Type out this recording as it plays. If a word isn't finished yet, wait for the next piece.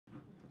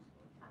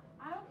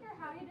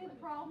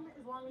problem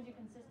as long as you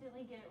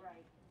consistently get it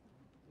right.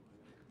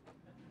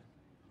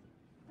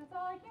 That's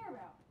all I care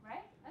about,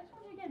 right? I just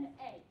want you to get an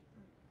A.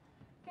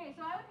 Okay,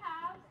 so I would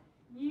have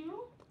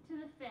u to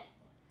the 5th.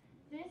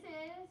 This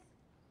is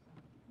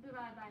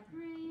divide by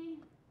 3,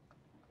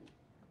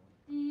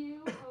 du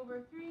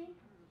over 3.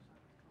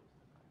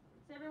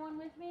 Is everyone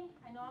with me?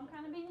 I know I'm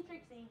kind of being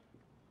tricksy.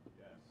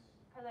 Yes.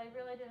 Because I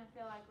really didn't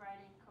feel like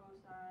writing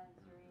cosine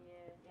 3.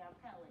 Yeah, I'm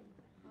kind of late.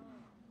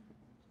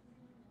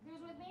 Who's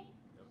with me?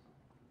 Yep.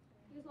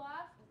 Who's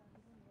lost?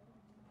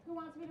 Who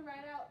wants me to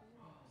write out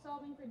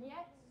solving for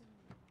dx?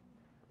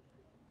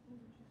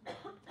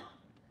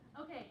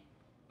 Okay,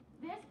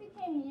 this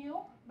became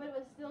u, but it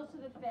was still to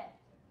the 5th.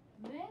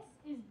 This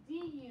is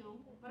du,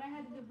 but I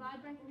had to divide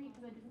by 3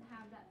 because I didn't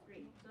have that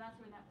 3. So that's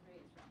where that 3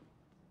 is from.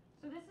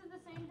 So this is the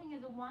same thing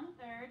as a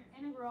 1/3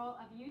 integral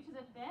of u to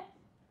the 5th.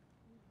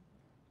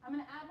 I'm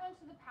going to add 1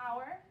 to the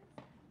power,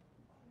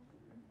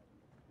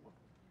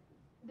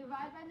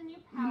 divide by the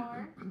new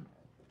power,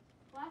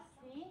 plus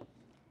c.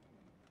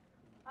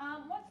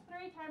 What's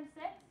 3 times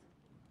 6?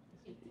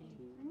 18.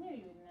 I knew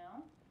you would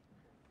know.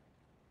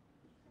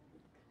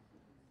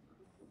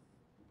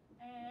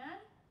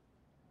 And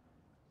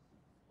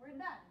we're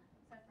done,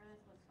 except for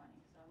this looks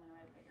funny, so I'm going to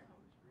write it bigger.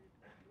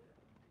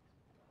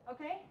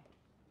 Okay?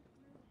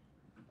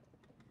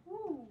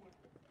 Woo!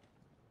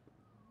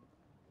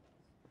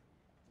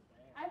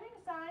 I think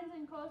sines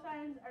and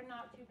cosines are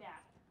not too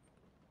bad.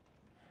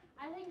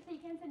 I think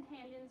secants and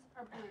tangents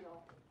are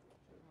brutal.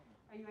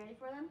 Are you ready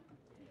for them?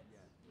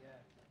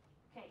 Yeah.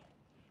 Okay.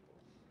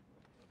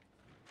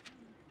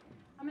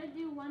 I'm going to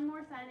do one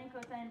more sine and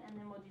cosine, and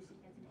then we'll do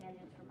secants and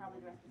tangents for probably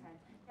the rest of the time.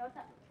 Yeah, what's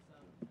up?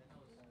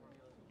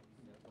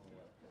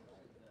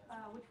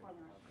 Which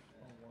formula?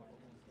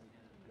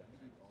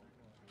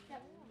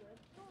 Yep.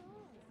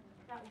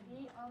 That would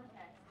be on the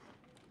text.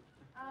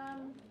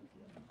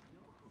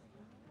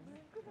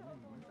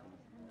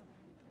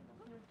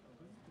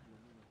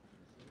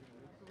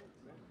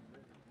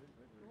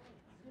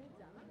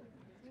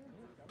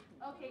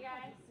 Okay,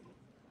 guys.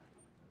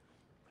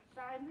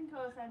 Sines and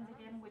cosines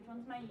again. Which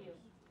one's my u?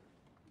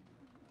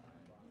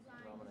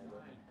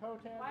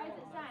 Why is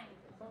it sine?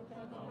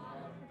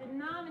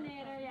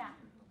 Denominator, yeah.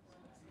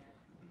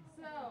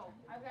 So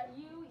I've got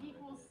u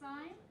equals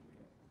sine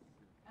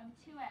of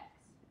 2x.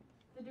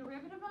 The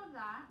derivative of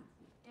that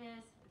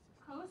is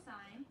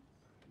cosine.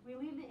 We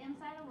leave the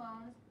inside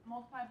alone,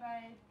 multiply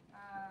by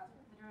the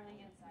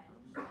derivative inside,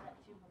 which is where that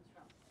 2 comes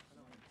from.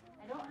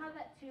 I don't have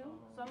that 2,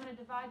 so I'm going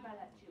to divide by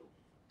that 2.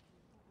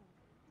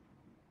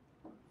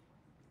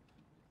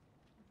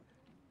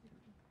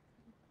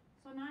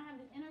 So now I have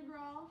the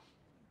integral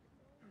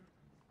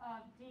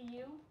of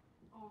du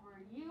over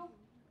u,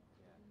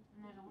 and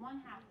there's a 1/2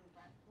 in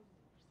front.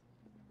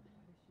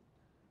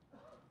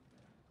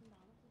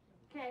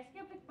 Okay, I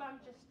skipped a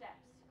bunch of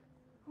steps.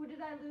 Who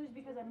did I lose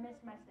because I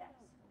missed my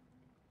steps?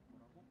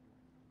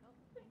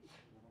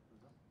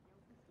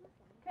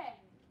 Okay.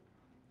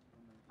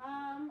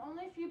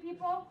 Only a few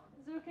people.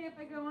 Is it okay if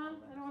I go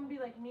on? I don't want to be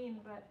like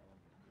mean, but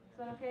is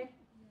that okay?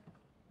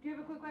 Do you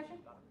have a quick question?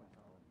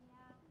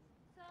 Yeah.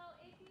 So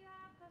if you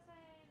have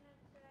cosine of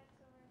 2x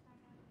over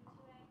sine of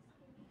 2x,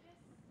 can you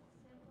just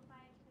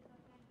simplify it to the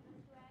cosine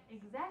of 2x?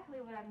 Exactly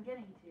what I'm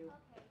getting to.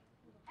 Okay.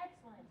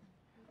 Excellent.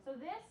 So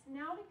this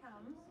now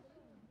becomes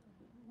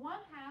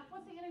 1/2.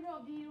 What's the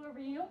integral of du over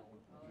u?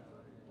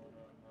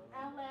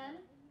 ln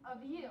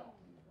of u,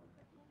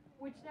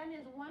 which then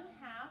is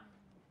 1/2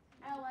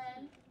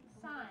 ln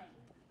sine.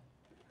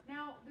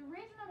 Now, the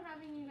reason I'm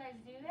having you guys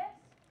do this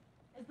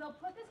is they'll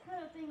put this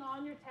kind of thing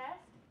on your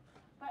test,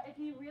 but if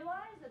you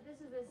realize that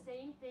this is the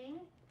same thing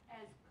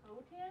as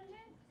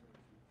cotangent,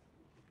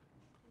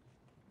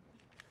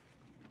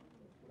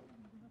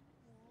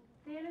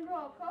 the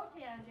integral of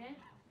cotangent,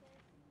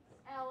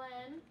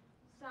 ln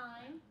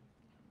sine,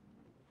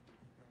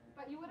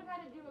 but you would have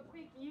had to do a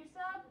quick u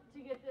sub to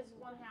get this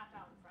 1/2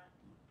 out in front.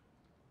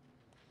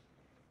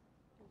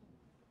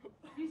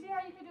 Do you see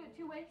how you could do it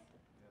 2 ways?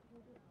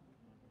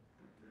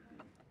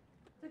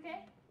 It's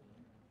okay?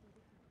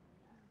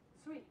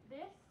 Sweet.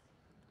 This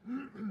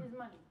is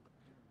money.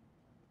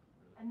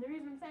 And the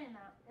reason I'm saying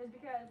that is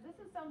because this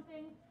is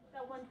something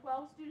that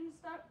 112 students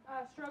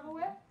struggle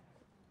with.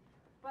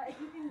 But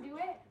if you can do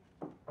it,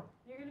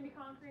 you're going to be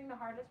conquering the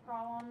hardest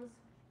problems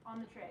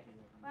on the trig.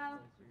 Well,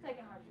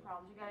 second hardest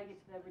problems. You got to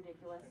get to the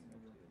ridiculous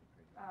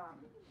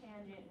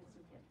tangent and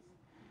secants.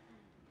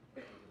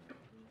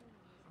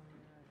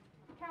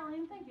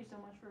 Colleen, thank you so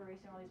much for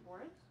erasing all these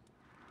words.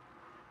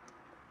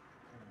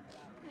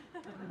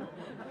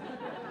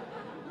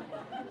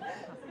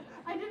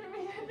 I didn't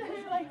mean it to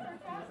be like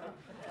sarcastic.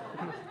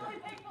 I was really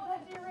thankful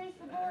that she erased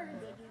the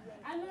boards.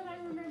 And then I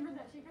remembered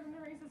that she couldn't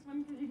erase this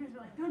one because you guys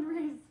were like, don't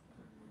erase.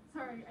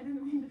 Sorry, I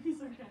didn't mean to be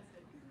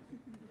sarcastic.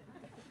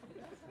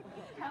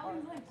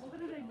 Callie's like, what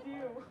did I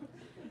do?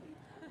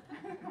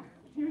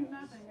 Do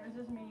nothing. It was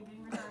just me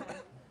being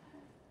retarded.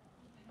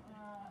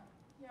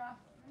 Yeah,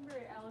 I'm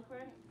very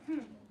eloquent.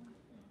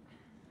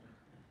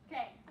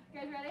 Okay, you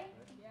guys ready?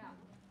 Yeah.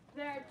 Is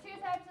There are two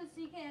types of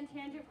secant and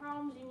tangent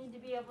problems you need to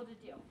be able to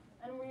do.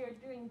 And we are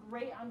doing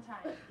great on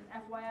time,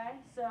 FYI,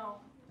 so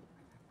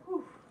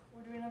whew,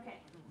 we're doing okay.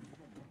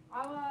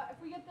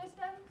 If we get this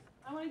done,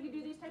 I want to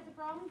do these types of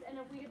problems, and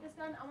if we get this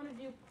done, I want to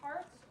do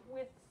parts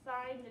with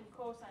sines and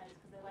cosines,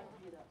 because I like to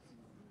do those.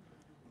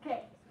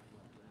 Okay,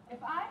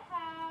 if I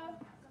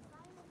have...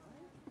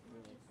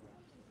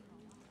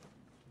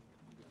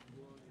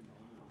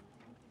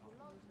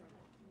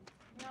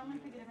 No, I'm going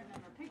to pick a different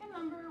number. Pick a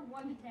number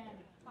 1 to 10.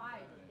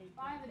 5.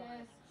 5 it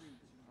is.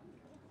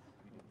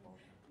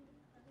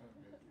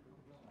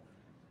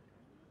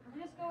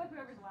 Just go with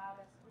whoever's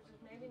loudest, which is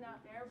maybe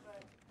not there, but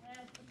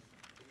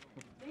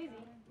it's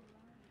easy.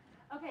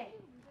 Okay.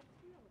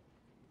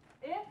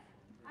 If,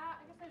 I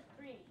guess there's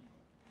 3.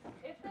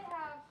 If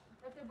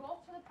they're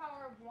both to the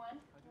power of 1,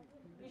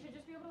 you should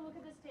just be able to look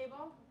at this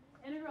table.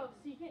 Integral of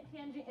secant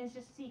tangent is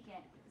just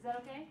secant. Is that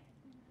okay?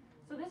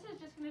 So this is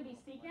just going to be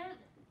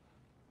secant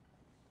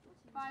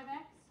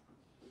 5x.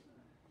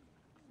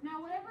 Now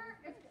whatever,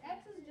 if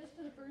x is just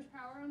to the first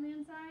power on the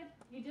inside,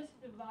 you just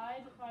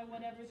divide by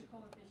whatever the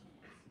coefficient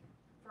is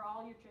for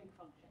all your trig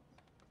functions.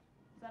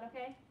 Is that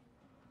okay?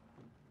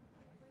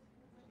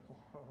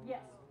 Yes.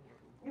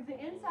 If the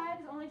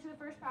inside is only to the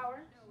first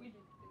power,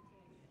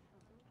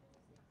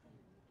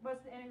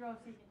 what's the integral of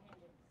secant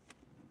tangent?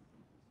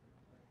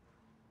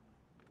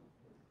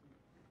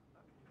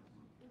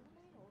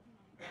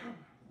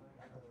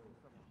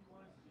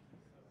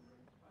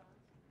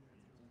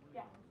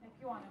 Yeah, if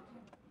you wanted to.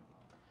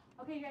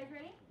 Okay, you guys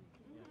ready?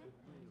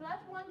 So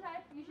that's one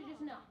type you should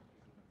just know.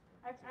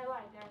 I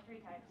lied, there are 3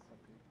 types.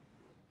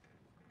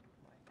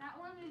 That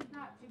one is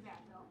not too bad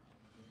though.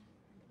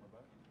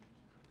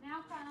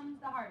 Now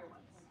comes the harder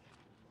ones.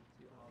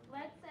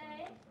 Let's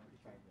say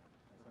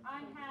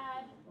I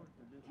had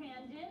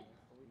tangent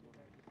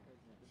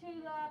to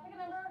the, pick a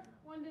number,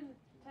 1 to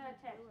 10.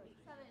 7.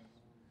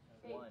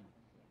 8. 1.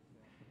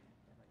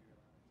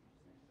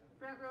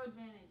 Front row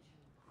advantage.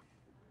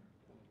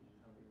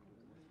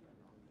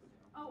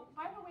 Oh,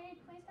 by the way,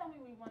 please tell me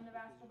we won the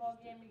basketball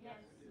game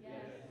against.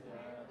 Yes.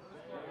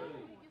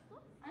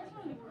 I just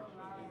wanted to go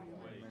around.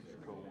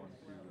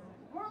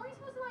 Weren't we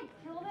supposed to like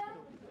kill them?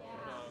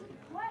 Yeah.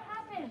 What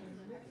happened?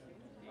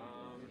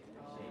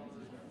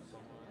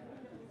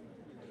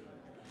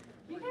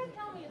 You guys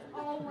tell me it's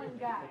all one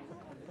guy.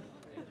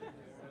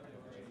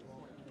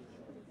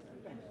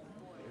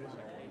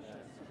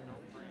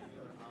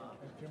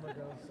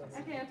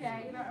 Okay,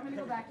 you know, I'm going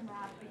to go back to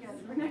math because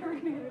we're never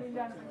going to get anything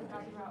done if we're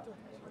talking about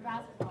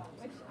basketball,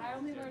 which I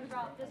only learned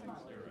about this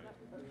month.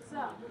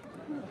 So,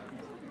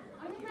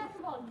 I knew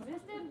basketball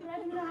existed, but I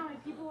didn't know how many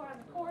people were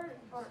on the court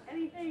or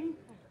anything.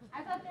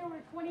 I thought there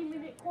were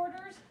 20-minute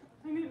quarters.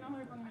 I didn't know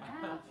there were 20-minute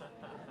halves.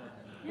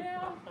 You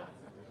know?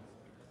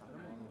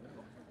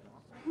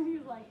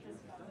 You like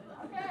this stuff.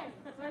 Okay,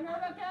 so I know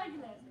about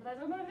calculus, but I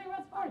don't know anything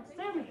about sports.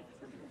 Sue me.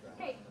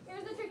 Okay,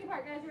 here's the tricky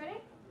part, guys. You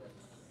ready?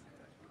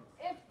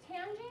 If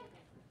tangent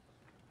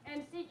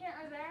and secant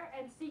are there,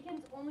 and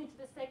secant's only to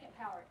the second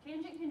power.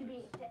 Tangent can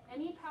be to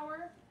any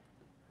power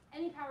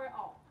at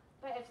all.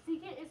 But if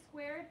secant is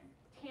squared,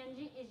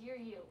 tangent is your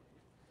u.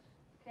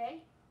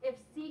 Okay? If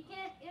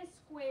secant is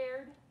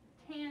squared,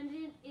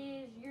 tangent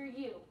is your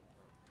u.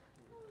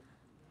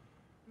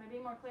 Am I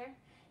being more clear?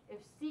 If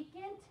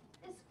secant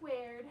is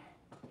squared,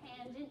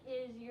 tangent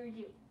is your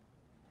u.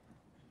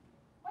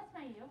 What's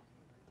my u?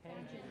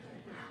 Tangent.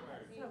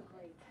 So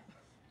great.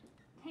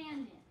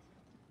 Tangent.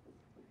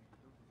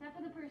 Except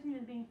for the person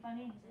who's being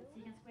funny who said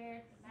secant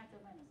squared, not so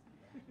funny.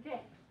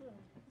 Okay.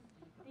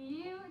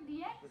 Du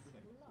dx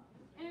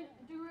and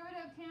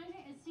derivative of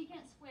tangent is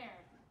secant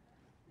squared.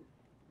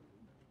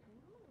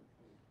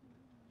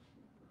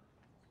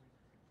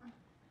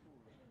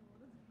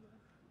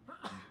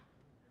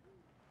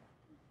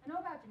 I know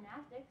about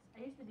gymnastics.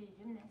 I used to be a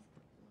gymnast.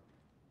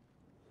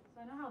 So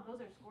I know how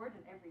those are scored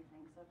and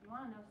everything. So if you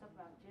want to know stuff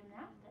about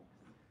gymnastics.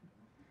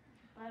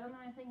 But I don't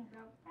know anything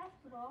about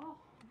basketball.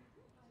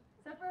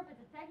 Except for if it's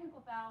a technical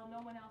foul,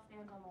 no one else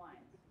stands on the line.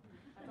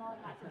 That's all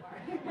I got so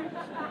far.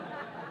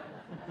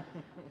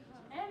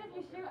 And if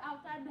you shoot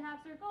outside the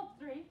half circle, it's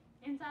 3.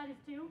 Inside is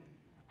 2.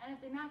 And if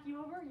they knock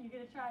you over, you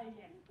get to try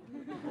again.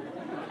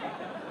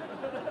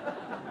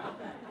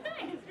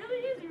 Hey, it's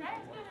really easy, right?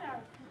 Let's get it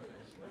out.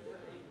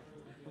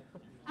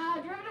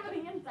 Derivative of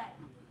the inside.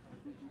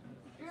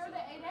 Derivative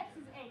of 8x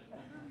is 8.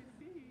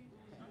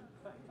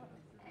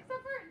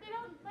 Except for they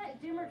don't let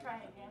Jimmer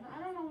try again.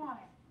 I don't know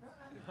why.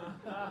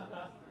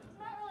 It's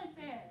not really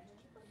fair.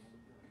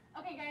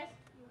 Okay, guys.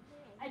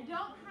 I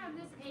don't have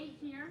this 8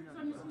 here, so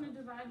I'm just going to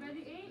divide by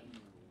the 8.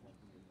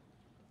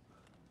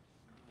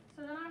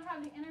 So then I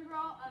have the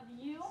integral of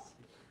u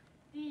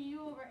du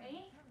over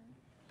 8.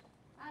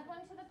 Add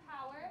 1 to the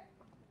power.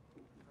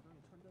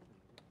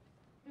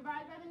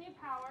 Divide by the new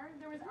power.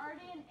 There was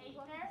already an 8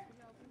 there.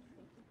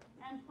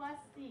 And plus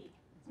c.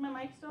 Is my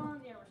mic still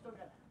on? Yeah, we're still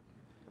good.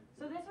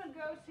 So this would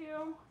go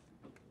to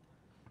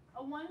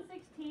a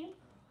 1/16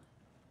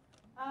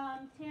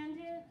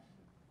 tangent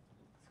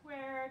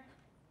squared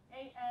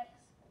 8x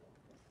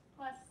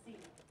plus c.